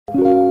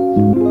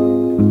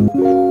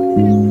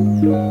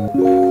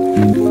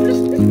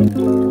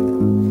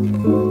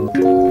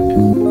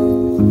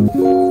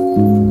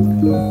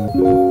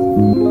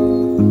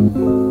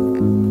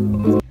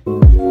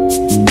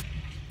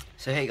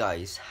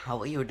guys, how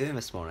are you doing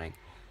this morning?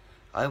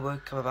 I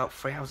woke up about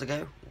 3 hours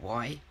ago.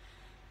 Why?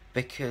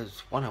 Because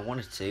one, I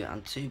wanted to,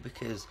 and two,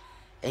 because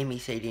Amy,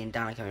 Sadie and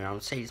Dan are coming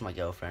around. Sadie's my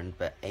girlfriend,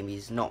 but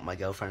Amy's not my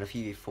girlfriend. A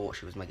few of you thought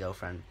she was my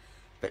girlfriend,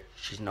 but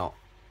she's not.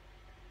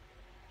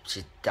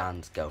 She's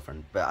Dan's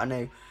girlfriend. But I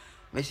know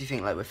most of you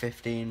think like we're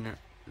 15,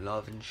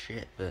 love and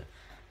shit, but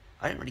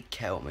I don't really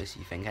care what most of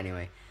you think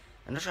anyway.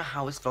 I'm not sure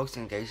how this vlog's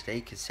gonna go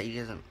today, because Sadie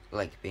doesn't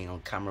like being on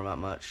camera that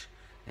much.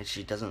 And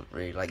she doesn't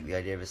really like the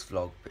idea of this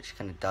vlog, but she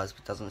kind of does,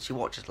 but doesn't. She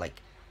watches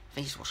like, I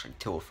think she's watched like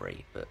 2 or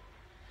 3, but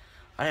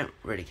I don't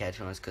really care, to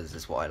be honest, because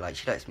it's what I like.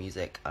 She likes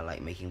music, I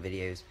like making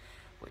videos,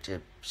 which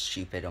are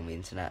stupid on the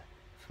internet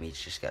for me to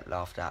just get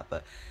laughed at,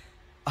 but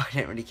I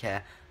don't really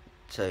care.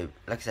 So,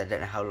 like I said, I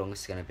don't know how long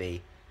this is going to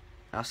be.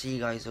 I'll see you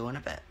guys all in a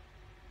bit.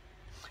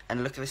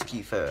 And look at this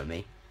cute photo of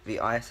me. The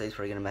ISO is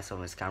probably going to mess up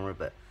on this camera,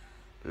 but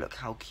look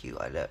how cute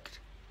I looked.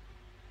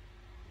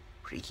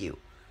 Pretty cute.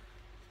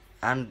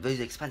 And those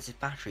expensive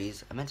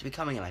batteries are meant to be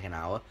coming in like an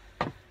hour.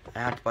 I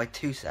had to buy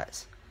 2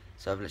 sets.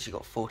 So I've literally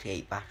got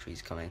 48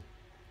 batteries coming.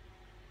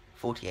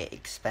 48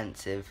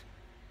 expensive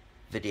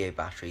video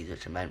batteries,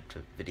 which are meant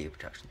for video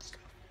production stuff.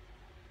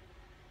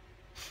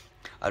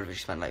 I've literally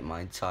spent like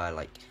my entire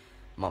like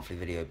monthly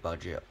video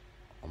budget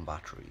on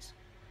batteries.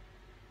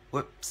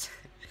 Whoops.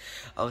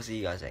 I'll see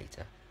you guys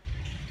later.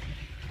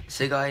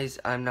 So guys,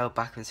 I'm now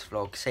back in this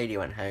vlog. Sadie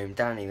went home,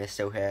 Dan and Amy are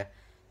still here.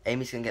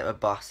 Amy's gonna get a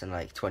bus in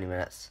like 20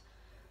 minutes.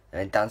 And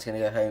then Dan's gonna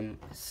go home,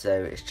 so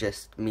it's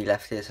just me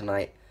left here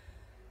tonight.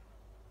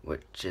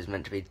 Which is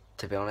meant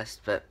to be honest,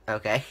 but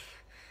okay.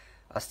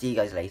 I'll see you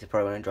guys later,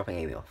 probably when I'm dropping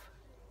Amy off.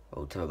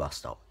 Or to the bus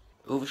stop.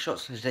 All the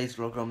shots from today's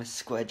vlog are on my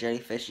square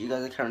jellyfish. You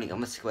guys are currently on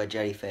my square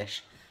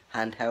jellyfish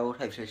handheld.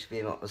 Hopefully it should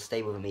be a lot more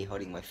stable than me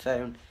holding my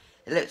phone.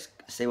 It looks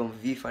stable on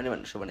the viewfinder, I'm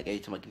not sure when I go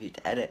to my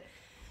computer to edit.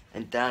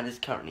 And Dan is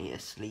currently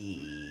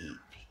asleep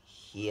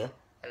here.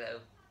 Hello.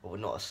 Or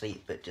not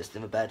asleep, but just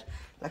in the bed.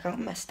 Like, I've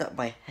messed up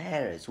my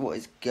hairs. What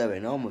is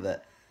going on with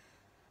it?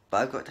 But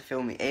I've got to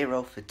film the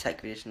A-roll for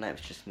tech video tonight.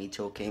 It's just me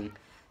talking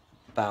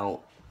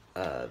about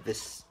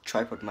this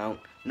tripod mount.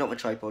 Not the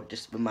tripod,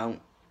 just the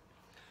mount.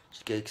 Which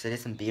is good, because I did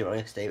some B-roll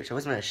yesterday, which I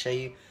wasn't going to show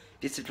you.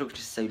 This vlog is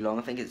just so long.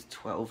 I think it's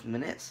 12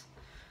 minutes.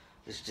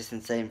 It's just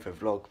insane for a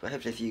vlog. But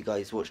hopefully if you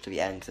guys watch to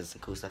the end, because there's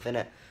some cool stuff in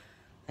it.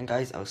 And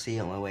guys, I'll see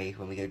you on my way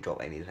when we go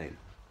drop Amy home.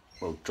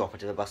 Well, drop her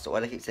to the bus stop. Why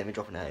do I keep saying we're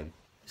dropping her home?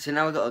 So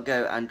now I've got to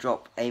go and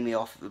drop Amy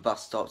off at the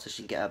bus stop so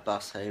she can get her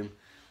bus home.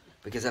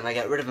 Because then I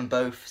get rid of them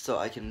both so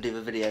I can do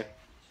the video.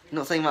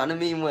 Not saying that in a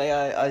mean way,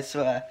 I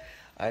swear.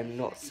 I'm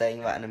not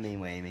saying that in a mean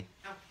way, Amy.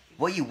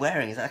 What are you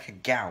wearing? Is that like a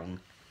gown?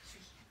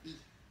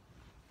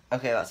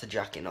 Okay, that's a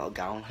jacket, not a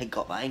gown. I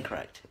got that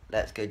incorrect.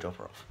 Let's go drop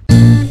her off.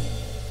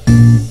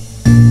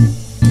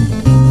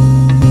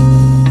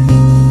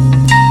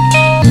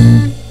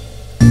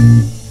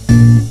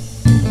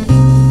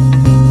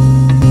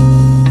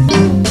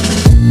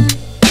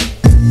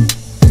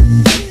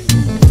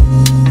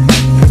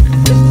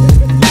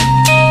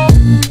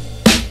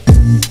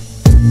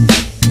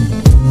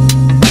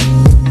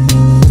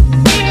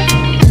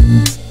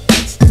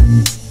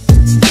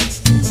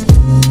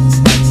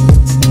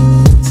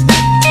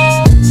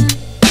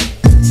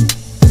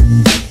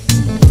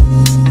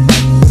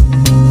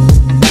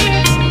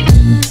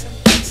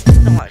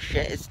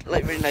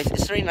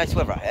 It's really nice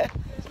weather out here.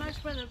 It's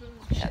nice weather, but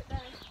it was shit day.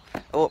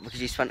 Oh, because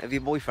you spent with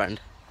your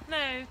boyfriend?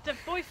 No, the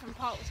boyfriend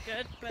part was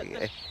good, but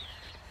the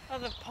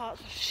other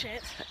parts were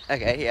shit.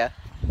 Okay, yeah.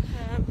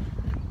 Yeah.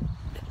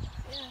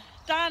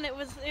 Dan,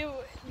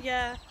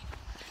 yeah.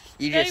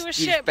 You They just, were you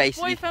shit, just but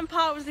basically... boyfriend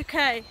part was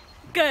okay.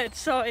 Good,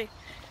 sorry.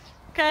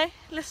 Okay,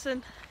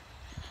 listen.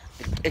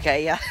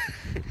 Okay, yeah.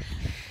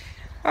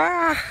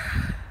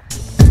 Ah.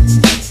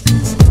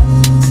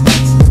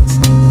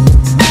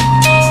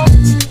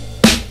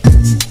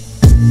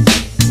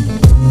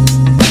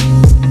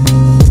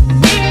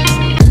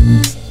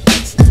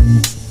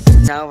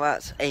 Now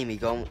that's Amy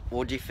gone,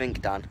 what do you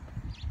think, Dan?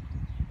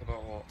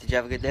 About what? Did you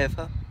have a good day with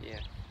her? Yeah.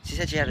 She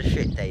said she had a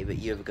shit day, but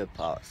you have a good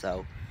part,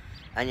 so...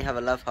 And you have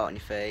a love heart on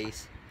your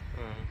face.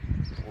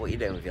 What are you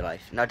doing with your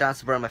life? Now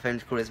Dan's borrowing my phone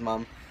to call his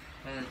mum.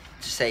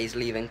 To say he's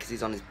leaving because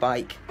he's on his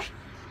bike.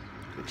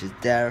 Which is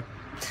there.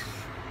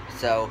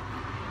 So...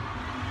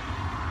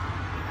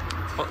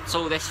 What's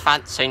all this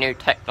fancy new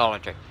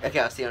technology? Okay,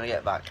 I'll see you when I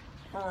get back.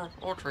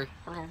 Audrey.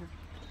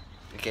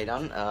 Okay,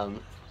 Dan,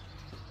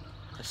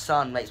 the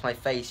sun makes my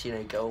face, you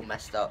know, go all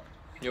messed up.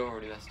 You're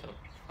already messed up.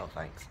 Oh,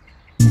 thanks.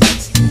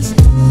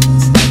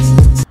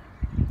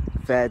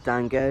 There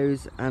Dan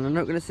goes, and I'm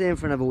not going to see him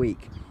for another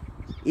week.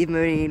 Even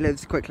though he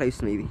lives quite close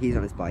to me, but he's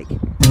on his bike.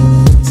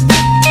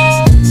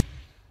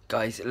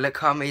 Guys, look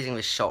how amazing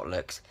this shot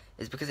looks.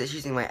 It's because it's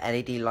using my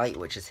LED light,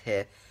 which is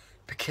here.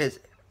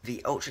 Because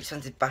the ultra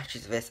expensive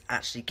batteries of this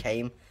actually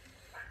came,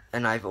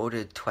 and I've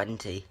ordered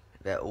 20.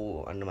 They're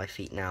all under my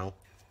feet now.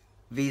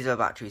 These are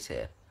batteries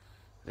here.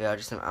 They are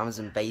just some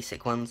Amazon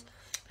basic ones,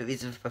 but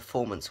these are the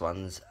performance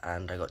ones,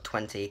 and I got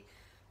 20,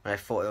 and I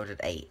thought I ordered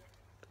 8,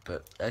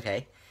 but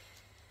okay.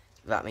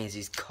 That means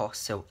these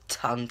cost a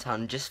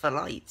ton just for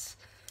lights.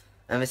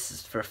 And this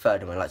is for a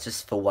third one, like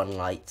just for one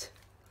light.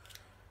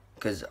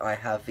 Because I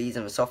have these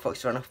and the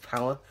softbox run out of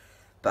power.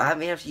 But I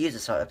haven't been able to use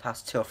this for the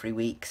past 2 or 3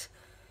 weeks.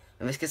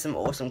 And this gives some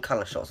awesome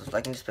colour shots, so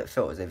I can just put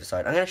filters over the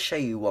side. I'm going to show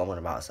you what I'm on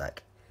about a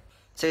sec.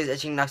 So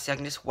as you can now see, I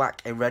can just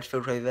whack a red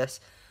filter over this.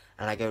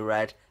 And I go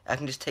red. I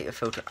can just take the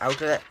filter out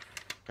of it.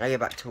 And I go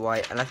back to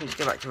white. And I can just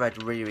go back to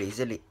red really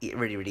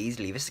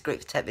easily. This is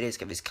great for tech videos,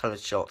 get these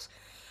coloured shots.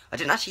 I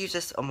didn't actually use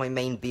this on my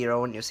main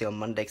B-roll, and you'll see on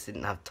Monday because I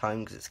didn't have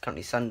time because it's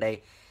currently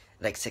Sunday,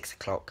 like 6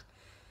 o'clock.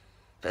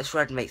 But this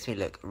red makes me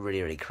look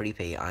really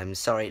creepy. I'm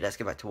sorry, let's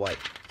go back to white.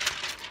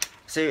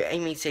 So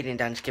Amy, Sadie and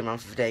Dan just came around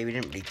for the day. We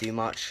didn't really do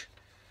much.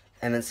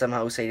 And then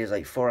somehow Sadie was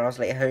like 4 hours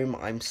late home.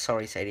 I'm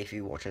sorry, Sadie, if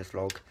you're watching this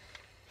vlog.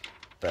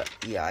 But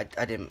yeah,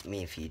 I didn't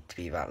mean for you to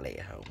be that late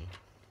at home.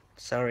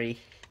 Sorry.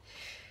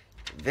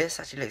 This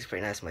actually looks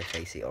pretty nice on my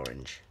facey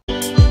orange.